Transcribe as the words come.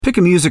Pick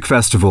a music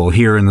festival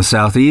here in the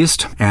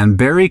Southeast, and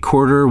Barry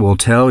Corder will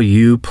tell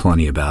you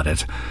plenty about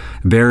it.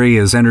 Barry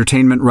is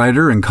entertainment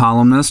writer and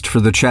columnist for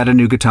the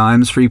Chattanooga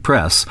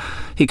Times-Free-Press.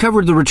 He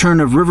covered the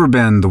return of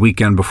Riverbend the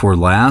weekend before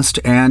last,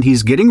 and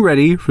he's getting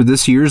ready for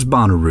this year's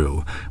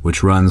Bonnaroo,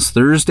 which runs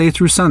Thursday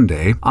through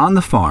Sunday on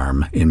the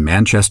farm in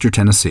Manchester,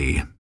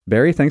 Tennessee.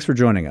 Barry, thanks for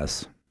joining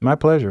us. My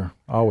pleasure,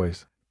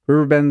 always.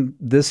 Riverbend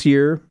this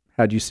year,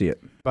 how'd you see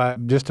it? By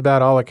just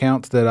about all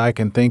accounts that I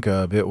can think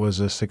of, it was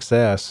a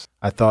success.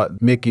 I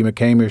thought Mickey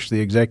McCamish, the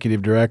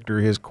executive director,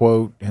 his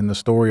quote and the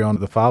story on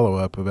the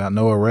follow-up about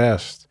no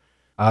arrests,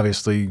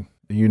 obviously,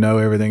 you know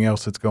everything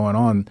else that's going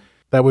on.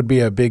 That would be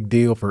a big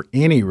deal for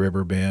any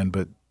Riverbend,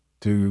 but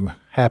to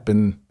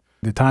happen,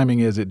 the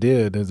timing as it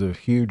did is a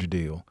huge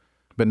deal.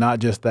 But not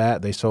just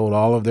that, they sold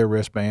all of their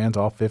wristbands,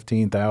 all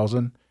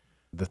 15,000.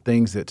 The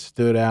things that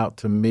stood out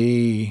to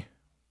me,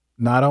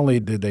 not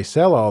only did they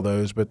sell all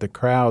those, but the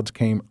crowds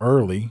came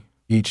early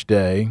each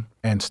day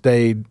and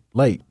stayed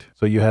late.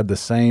 So you had the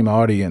same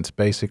audience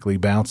basically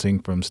bouncing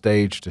from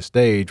stage to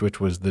stage, which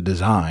was the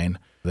design.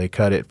 They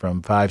cut it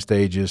from 5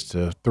 stages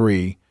to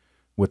 3,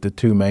 with the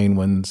 2 main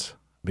ones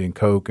being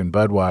Coke and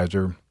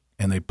Budweiser,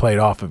 and they played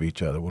off of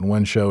each other. When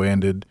one show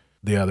ended,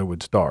 the other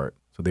would start.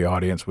 So the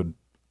audience would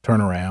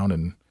turn around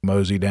and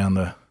mosey down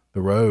the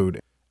road.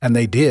 And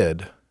they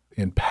did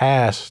in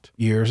past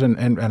years,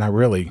 and I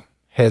really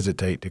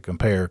hesitate to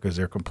compare because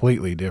they're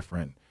completely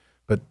different.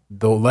 But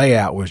the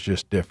layout was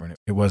just different.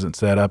 It wasn't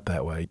set up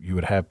that way. You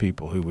would have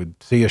people who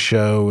would see a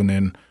show and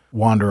then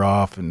wander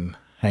off and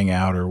hang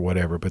out or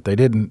whatever, but they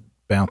didn't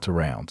bounce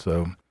around.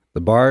 So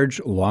the barge,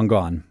 long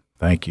gone.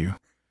 Thank you.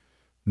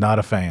 Not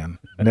a fan.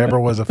 Never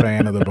was a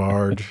fan of the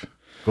barge.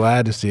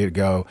 Glad to see it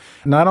go.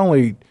 Not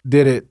only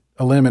did it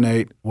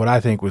eliminate what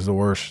I think was the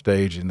worst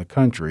stage in the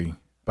country,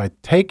 by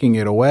taking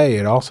it away,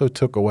 it also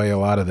took away a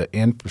lot of the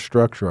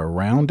infrastructure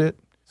around it,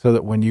 so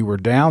that when you were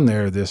down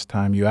there this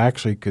time, you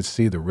actually could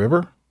see the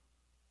river,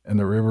 and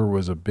the river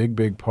was a big,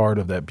 big part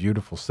of that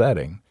beautiful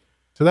setting.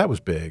 So that was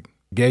big.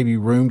 Gave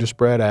you room to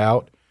spread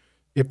out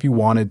if you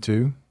wanted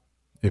to.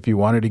 If you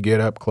wanted to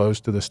get up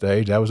close to the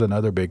stage, that was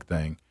another big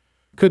thing.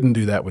 Couldn't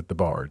do that with the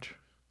barge.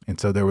 And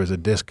so there was a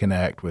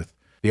disconnect with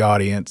the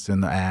audience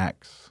and the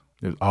acts.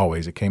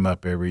 It came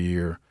up every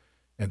year.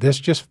 And this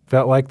just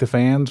felt like the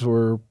fans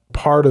were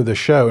part of the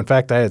show. In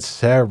fact, I had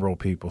several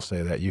people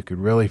say that. You could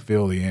really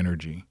feel the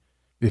energy.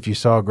 If you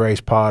saw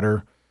Grace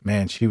Potter,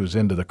 man, she was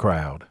into the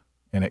crowd,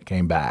 and it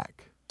came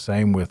back.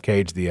 Same with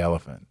Cage the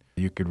Elephant.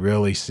 You could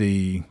really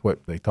see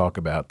what they talk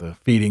about, the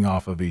feeding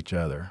off of each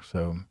other.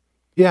 So,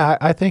 yeah,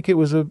 I think it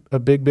was a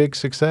big, big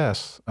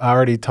success. I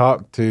already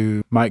talked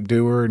to Mike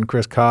Dewar and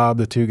Chris Cobb,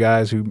 the 2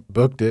 guys who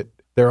booked it.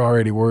 They're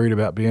already worried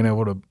about being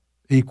able to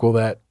equal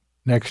that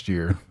next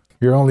year.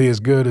 You're only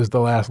as good as the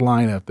last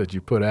lineup that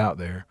you put out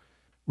there.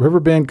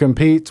 Riverbend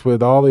competes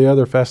with all the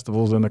other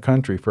festivals in the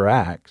country for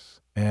acts,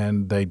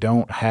 and they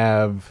don't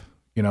have,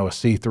 a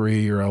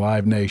C3 or a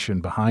Live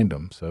Nation behind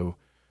them. So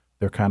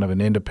they're kind of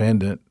an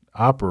independent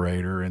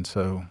operator, and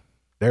so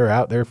they're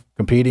out there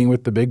competing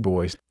with the big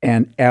boys.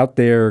 And out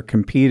there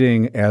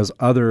competing as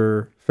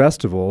other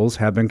festivals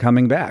have been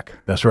coming back.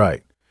 That's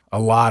right. A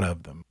lot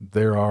of them.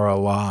 There are a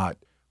lot.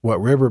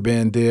 What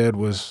Riverbend did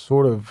was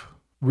sort of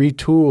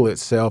retool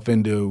itself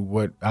into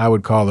what I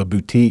would call a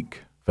boutique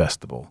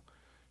festival.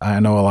 I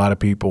know a lot of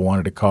people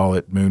wanted to call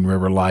it Moon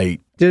River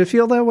Light. Did it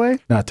feel that way?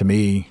 Not to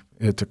me.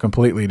 It's a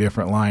completely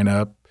different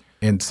lineup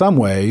in some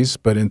ways,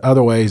 but in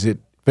other ways it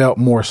felt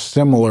more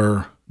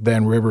similar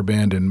than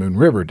Riverbend and Moon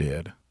River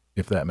did,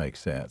 if that makes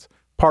sense.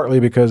 Partly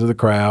because of the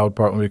crowd,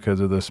 partly because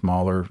of the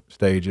smaller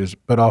stages,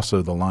 but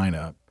also the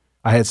lineup.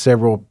 I had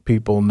several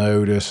people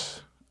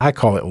notice, I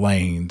call it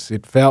lanes.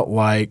 It felt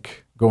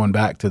like, going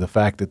back to the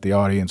fact that the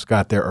audience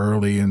got there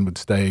early and would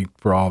stay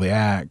for all the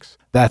acts,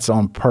 that's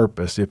on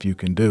purpose if you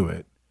can do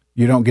it.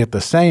 You don't get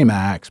the same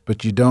acts,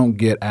 but you don't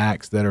get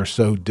acts that are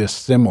so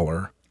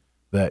dissimilar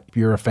that if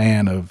you're a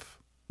fan of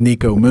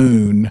Nico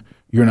Moon,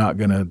 you're not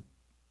going to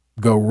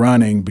go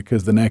running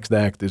because the next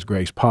act is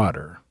Grace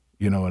Potter.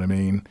 You know what I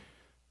mean?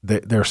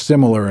 They're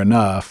similar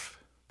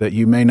enough that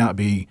you may not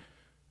be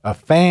a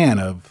fan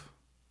of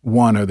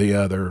one or the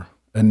other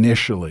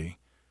initially,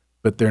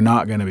 but they're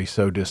not going to be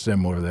so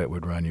dissimilar that it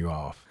would run you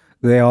off.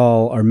 They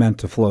all are meant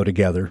to flow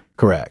together.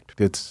 Correct.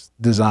 It's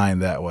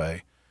designed that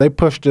way. They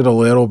pushed it a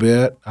little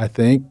bit, I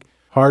think.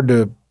 Hard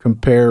to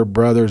compare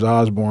Brothers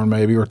Osborne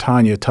maybe or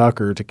Tanya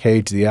Tucker to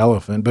Cage the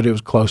Elephant, but it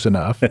was close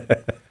enough.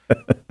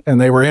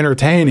 And they were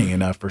entertaining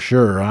enough for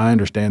sure. I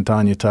understand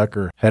Tanya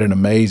Tucker had an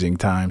amazing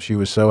time. She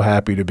was so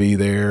happy to be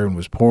there and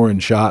was pouring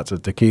shots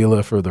of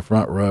tequila for the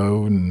front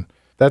row, and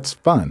that's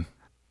fun.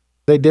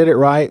 They did it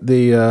right.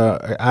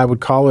 I would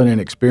call it an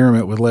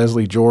experiment with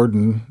Leslie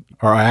Jordan,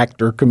 our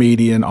actor,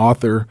 comedian,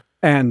 author.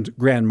 And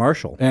Grand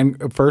Marshal.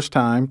 And first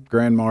time,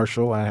 Grand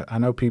Marshal. I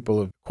know people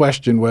have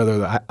questioned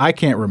whether, I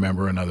can't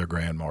remember another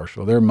Grand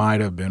Marshal. There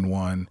might have been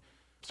one,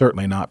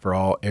 certainly not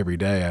for every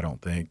day, I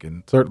don't think,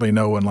 and certainly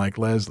no one like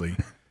Leslie.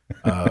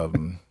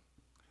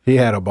 He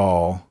had a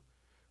ball.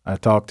 I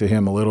talked to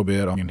him a little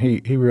bit, and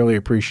he really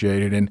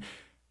appreciated it. And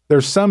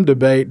There's some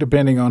debate,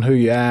 depending on who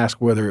you ask,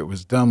 whether it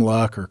was dumb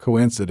luck or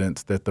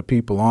coincidence that the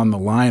people on the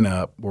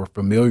lineup were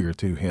familiar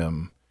to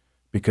him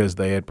because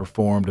they had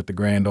performed at the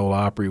Grand Ole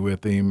Opry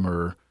with him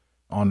or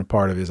on the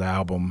part of his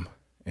album.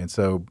 And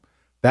so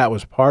that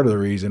was part of the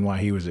reason why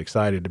he was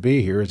excited to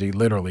be here, is he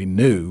literally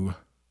knew,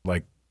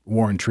 like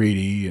Warren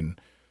Treaty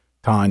and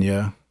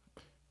Tanya.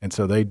 And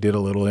so they did a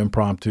little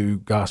impromptu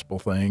gospel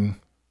thing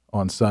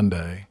on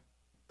Sunday.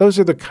 Those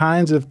are the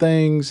kinds of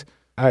things,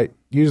 I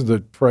use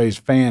the phrase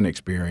fan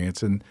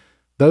experience, and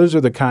those are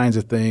the kinds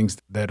of things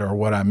that are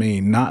what I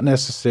mean. Not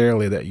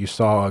necessarily that you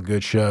saw a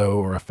good show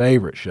or a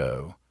favorite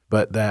show,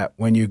 but that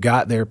when you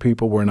got there,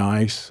 people were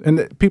nice.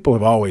 And people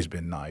have always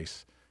been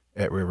nice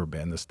at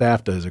Riverbend. The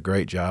staff does a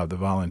great job, the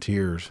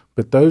volunteers.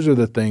 But those are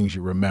the things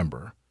you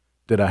remember.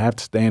 Did I have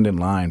to stand in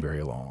line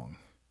very long?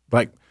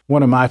 Like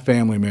one of my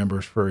family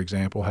members, for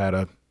example, had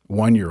a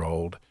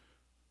 1-year-old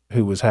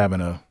who was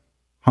having a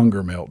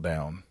hunger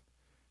meltdown.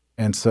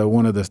 And so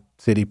one of the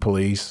city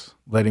police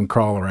let him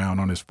crawl around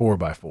on his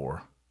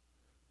 4x4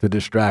 to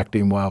distract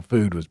him while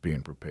food was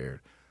being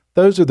prepared.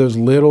 Those are those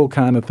little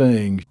kind of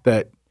things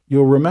that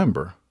you'll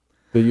remember,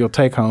 that you'll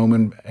take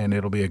home, and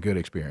it'll be a good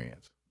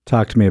experience.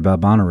 Talk to me about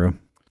Bonnaroo.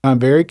 I'm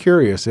very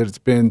curious. It's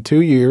been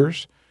 2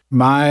 years.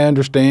 My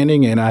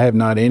understanding, and I have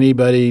not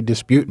anybody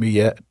dispute me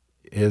yet,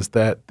 is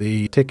that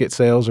the ticket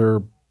sales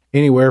are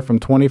anywhere from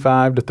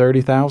 25 to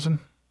 30,000,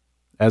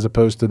 as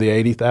opposed to the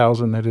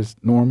 80,000 that is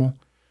normal.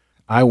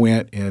 I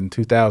went in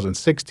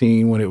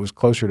 2016 when it was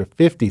closer to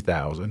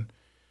 50,000.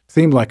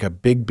 Seemed like a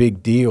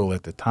big deal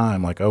at the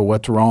time, like, oh,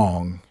 what's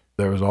wrong?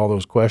 There was all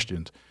those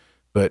questions.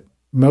 But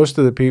most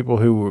of the people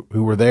who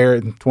were there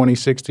in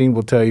 2016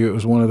 will tell you it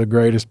was one of the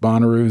greatest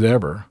Bonnaroos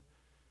ever,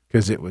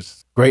 because it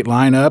was great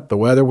lineup, the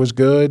weather was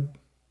good,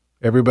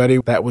 everybody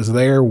that was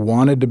there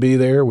wanted to be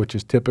there, which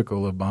is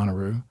typical of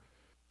Bonnaroo.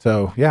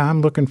 So, yeah,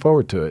 I'm looking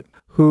forward to it.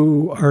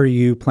 Who are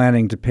you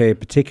planning to pay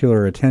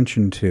particular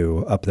attention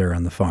to up there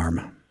on the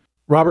farm?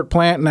 Robert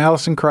Plant and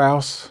Allison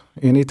Krauss.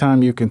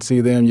 Anytime you can see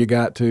them, you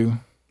got to.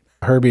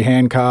 Herbie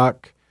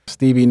Hancock,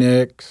 Stevie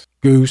Nicks,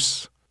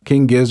 Goose,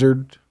 King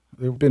Gizzard.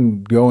 They've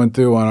been going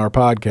through on our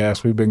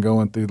podcast. We've been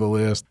going through the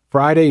list.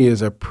 Friday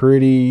is a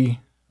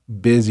pretty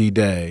busy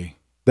day.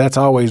 That's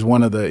always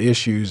one of the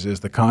issues,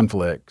 is the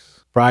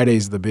conflicts.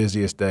 Friday's the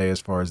busiest day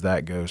as far as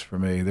that goes for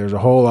me. There's a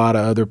whole lot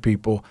of other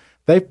people.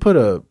 They've put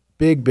a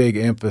big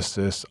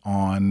emphasis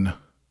on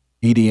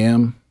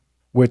EDM,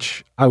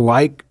 which I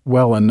like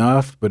well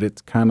enough, but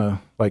it's kind of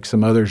like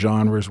some other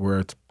genres where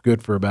it's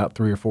good for about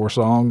 3 or 4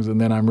 songs,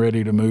 and then I'm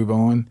ready to move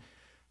on.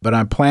 But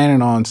I'm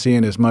planning on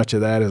seeing as much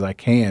of that as I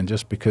can,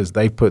 just because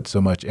they put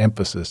so much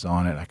emphasis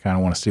on it. I kind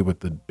of want to see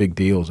what the big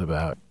deal's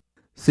about.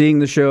 Seeing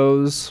the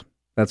shows,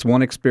 that's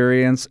one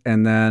experience,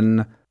 and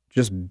then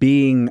just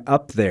being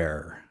up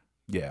there.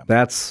 Yeah.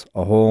 That's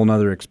a whole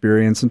nother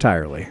experience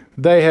entirely.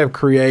 They have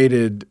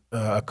created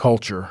a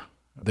culture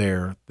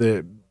there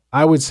that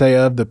I would say,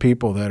 of the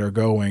people that are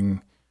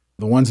going,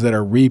 the ones that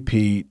are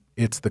repeat,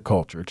 it's the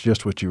culture. It's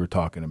just what you were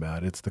talking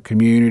about. It's the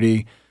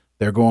community.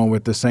 They're going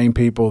with the same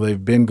people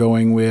they've been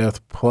going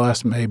with,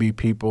 plus maybe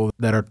people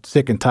that are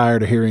sick and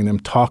tired of hearing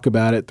them talk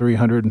about it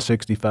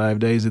 365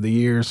 days of the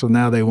year. So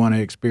now they want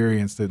to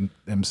experience it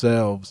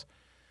themselves.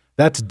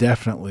 That's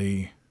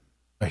definitely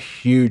a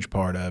huge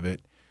part of it.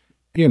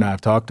 You and I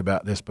have talked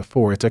about this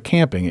before. It's a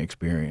camping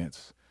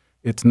experience.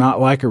 It's not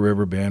like a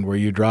Riverbend where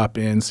you drop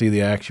in, see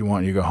the acts you want,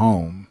 and you go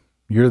home.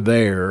 You're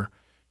there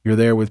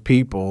with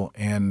people,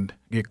 and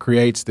it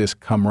creates this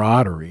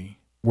camaraderie.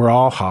 We're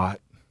all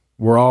hot.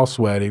 We're all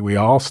sweaty. We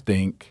all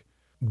stink,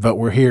 but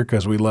we're here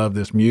because we love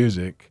this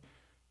music.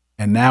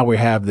 And now we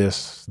have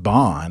this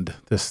bond,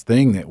 this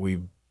thing that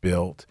we've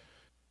built.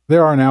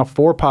 There are now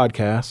 4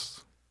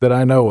 podcasts that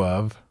I know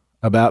of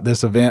about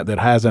this event that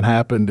hasn't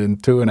happened in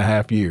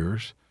 2.5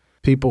 years.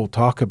 People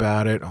talk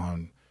about it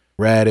on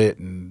Reddit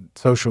and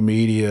social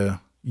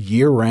media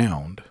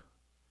year-round.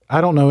 I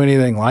don't know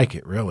anything like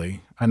it,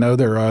 really. I know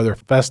there are other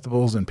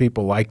festivals and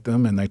people like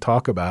them and they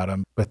talk about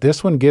them, but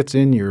this one gets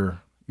in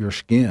your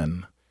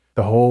skin.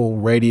 The whole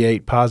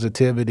radiate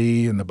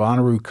positivity and the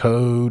Bonnaroo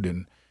code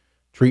and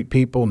treat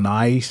people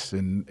nice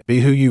and be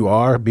who you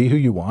are, be who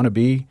you want to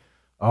be.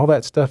 All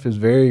that stuff is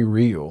very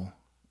real.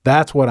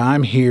 That's what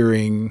I'm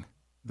hearing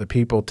the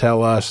people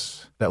tell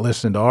us that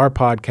listen to our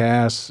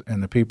podcasts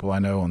and the people I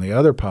know on the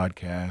other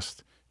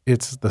podcasts.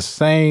 It's the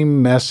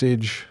same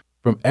message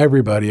from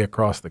everybody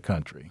across the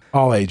country,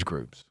 all age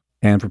groups.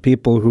 And for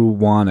people who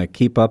want to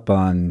keep up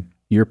on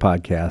your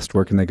podcast,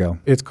 where can they go?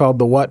 It's called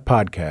The What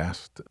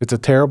Podcast. It's a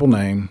terrible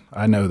name.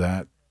 I know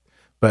that.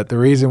 But the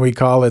reason we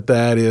call it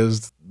that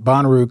is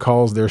Bonnaroo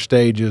calls their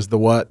stages The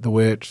What, The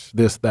Which,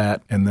 This,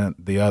 That, and then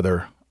the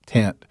other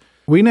tent.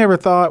 We never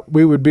thought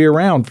we would be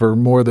around for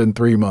more than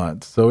 3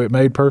 months, so it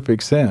made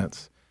perfect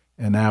sense.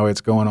 And now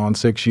it's going on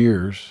 6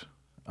 years.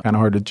 Kind of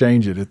hard to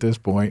change it at this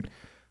point.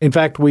 In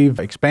fact, we've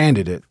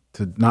expanded it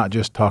to not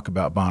just talk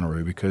about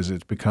Bonnaroo because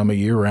it's become a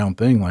year-round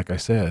thing, like I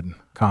said.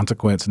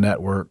 Consequence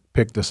Network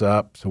picked us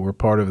up, so we're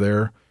part of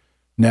their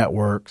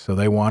network, so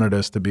they wanted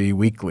us to be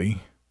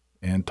weekly.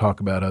 and talk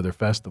about other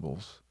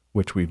festivals,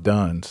 which we've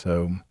done.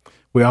 So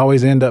we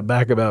always end up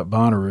back about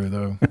Bonnaroo,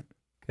 though.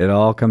 It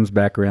all comes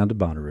back around to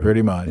Bonnaroo.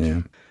 Pretty much.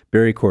 Yeah.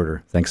 Barry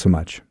Corder, thanks so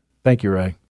much. Thank you, Ray.